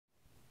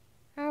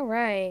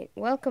Alright,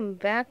 welcome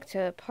back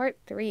to part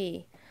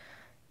 3.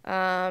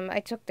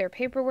 I took their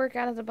paperwork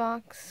out of the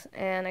box,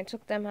 and I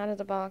took them out of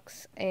the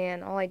box,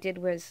 and all I did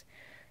was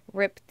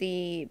rip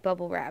the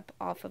bubble wrap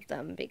off of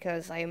them,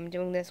 because I am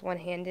doing this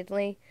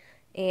one-handedly,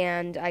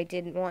 and I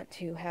didn't want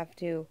to have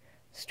to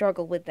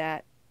struggle with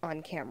that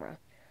on camera.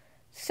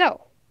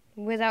 So,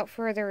 without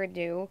further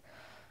ado,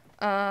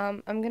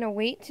 I'm going to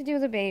wait to do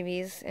the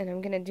babies, and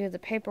I'm going to do the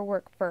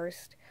paperwork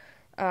first.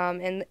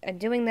 And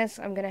doing this,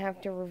 I'm going to have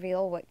to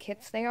reveal what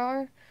kits they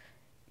are,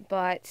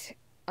 but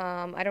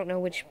I don't know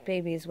which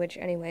baby is which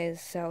anyways,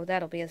 so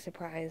that'll be a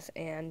surprise,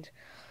 and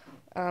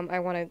I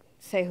want to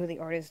say who the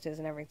artist is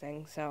and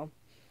everything, so.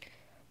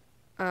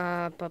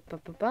 The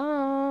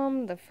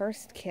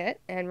first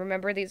kit, and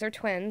remember these are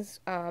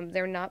twins,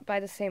 they're not by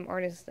the same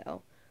artist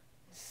though,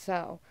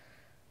 so,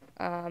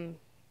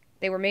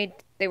 they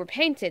were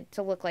painted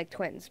to look like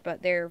twins,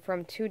 but they're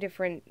from two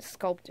different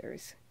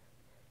sculptors.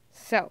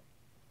 So,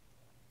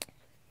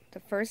 the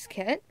first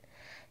kit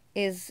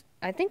is,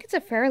 I think it's a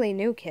fairly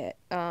new kit.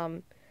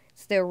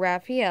 It's the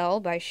Raphael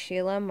by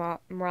Sheila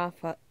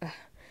Mrofka,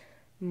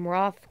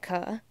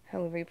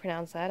 however you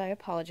pronounce that, I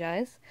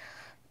apologize.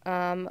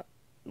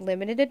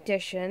 Limited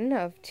edition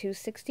of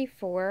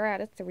 264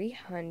 out of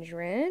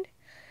 300.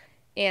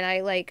 And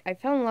I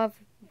fell in love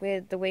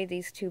with the way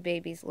these two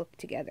babies look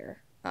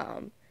together.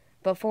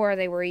 Before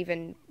they were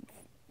even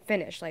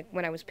finished, like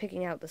when I was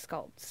picking out the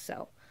sculpts,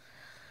 so.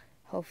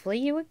 Hopefully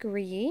you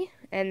agree,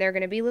 and they're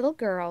going to be little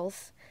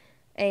girls,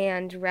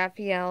 and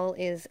Raphael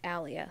is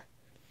Alia.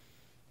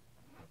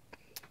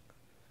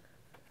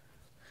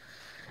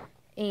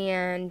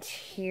 And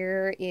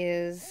here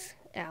is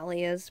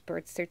Alia's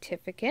birth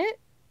certificate.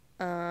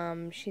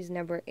 She's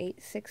number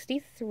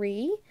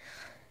 863,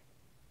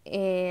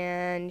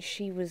 and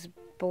she was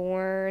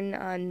born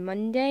on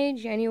Monday,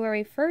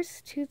 January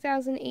 1st,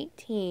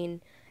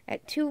 2018.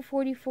 At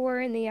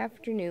 2:44 in the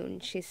afternoon.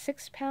 She's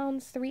 6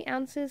 pounds, 3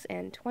 ounces,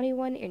 and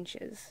 21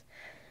 inches.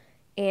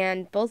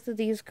 And both of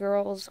these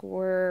girls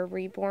were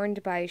reborn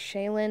by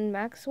Shaylen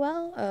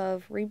Maxwell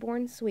of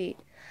Reborn Suite.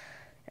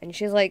 And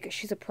she's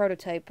a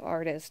prototype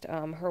artist.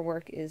 Her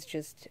work is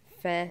just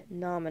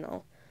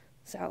phenomenal.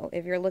 So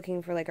if you're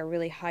looking for a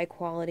really high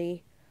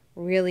quality,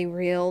 really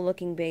real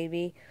looking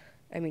baby,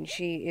 I mean,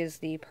 she is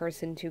the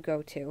person to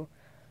go to.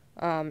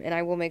 And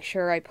I will make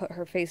sure I put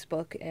her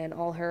Facebook and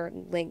all her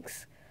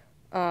links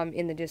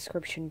in the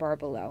description bar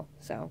below.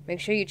 So make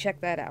sure you check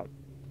that out.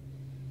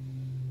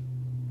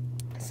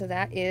 So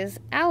that is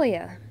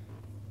Alia.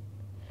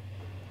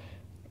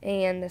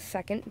 And the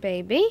second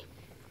baby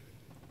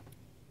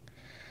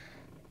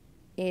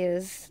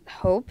is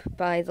Hope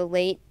by the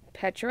late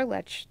Petra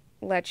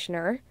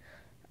Lechner.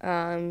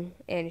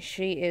 And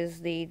she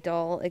is the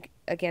doll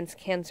against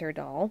cancer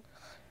doll.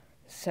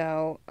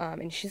 So,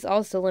 and she's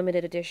also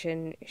limited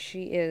edition.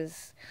 She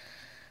is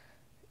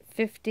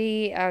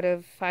 50 out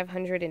of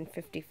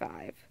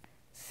 555.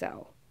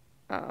 So,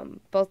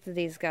 both of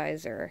these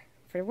guys are,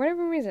 for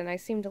whatever reason, I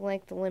seem to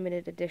like the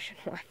limited edition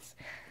ones.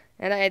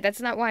 And that's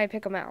not why I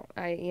pick them out.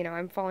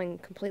 I'm falling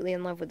completely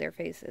in love with their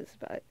faces,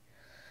 but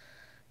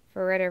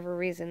for whatever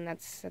reason,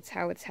 that's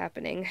how it's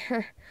happening.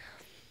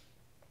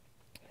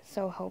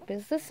 So, Hope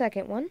is the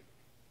second one.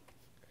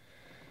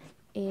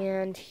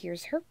 And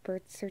here's her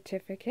birth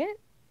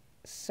certificate.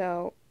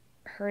 So,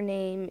 her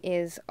name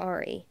is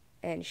Ari.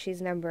 And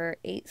she's number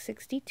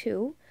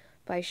 862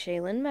 by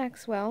Shaylen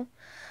Maxwell.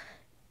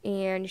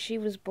 And she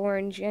was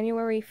born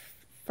January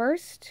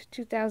 1st,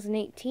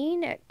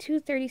 2018 at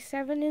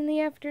 2:37 in the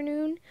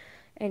afternoon.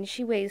 And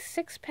she weighs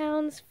 6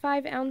 pounds,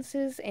 5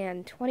 ounces,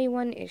 and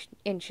 21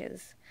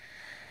 inches.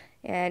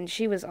 And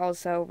she was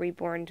also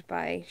reborn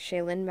by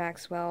Shaylen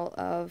Maxwell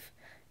of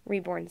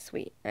Reborn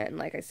Suite. And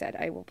like I said,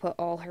 I will put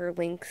all her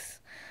links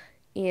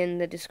in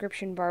the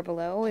description bar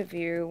below if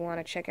you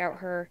want to check out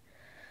her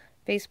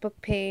Facebook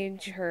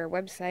page, her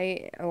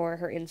website, or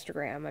her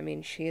Instagram. I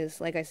mean, she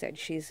is, like I said,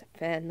 she's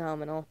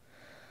phenomenal.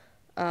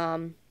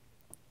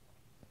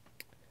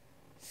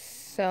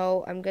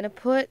 So I'm gonna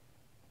put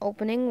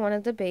opening one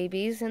of the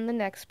babies in the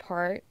next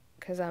part,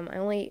 because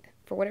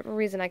for whatever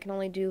reason, I can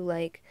only do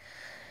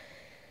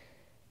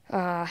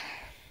 4,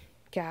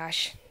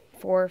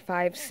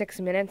 5, 6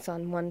 minutes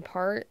on one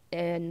part,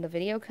 and the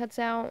video cuts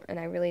out, and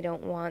I really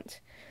don't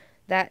want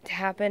that to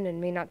happen and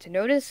me not to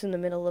notice in the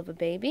middle of a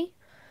baby.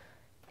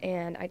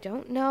 And I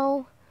don't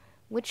know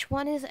which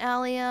one is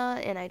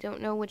Alia, and I don't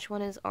know which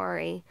one is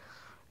Ari.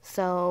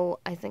 So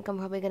I think I'm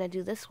probably going to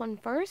do this one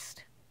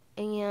first,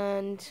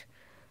 and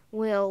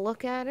we'll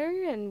look at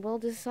her, and we'll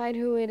decide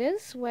who it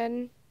is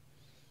when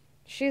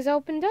she's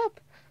opened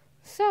up.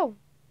 So,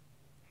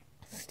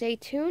 stay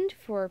tuned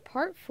for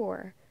part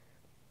 4.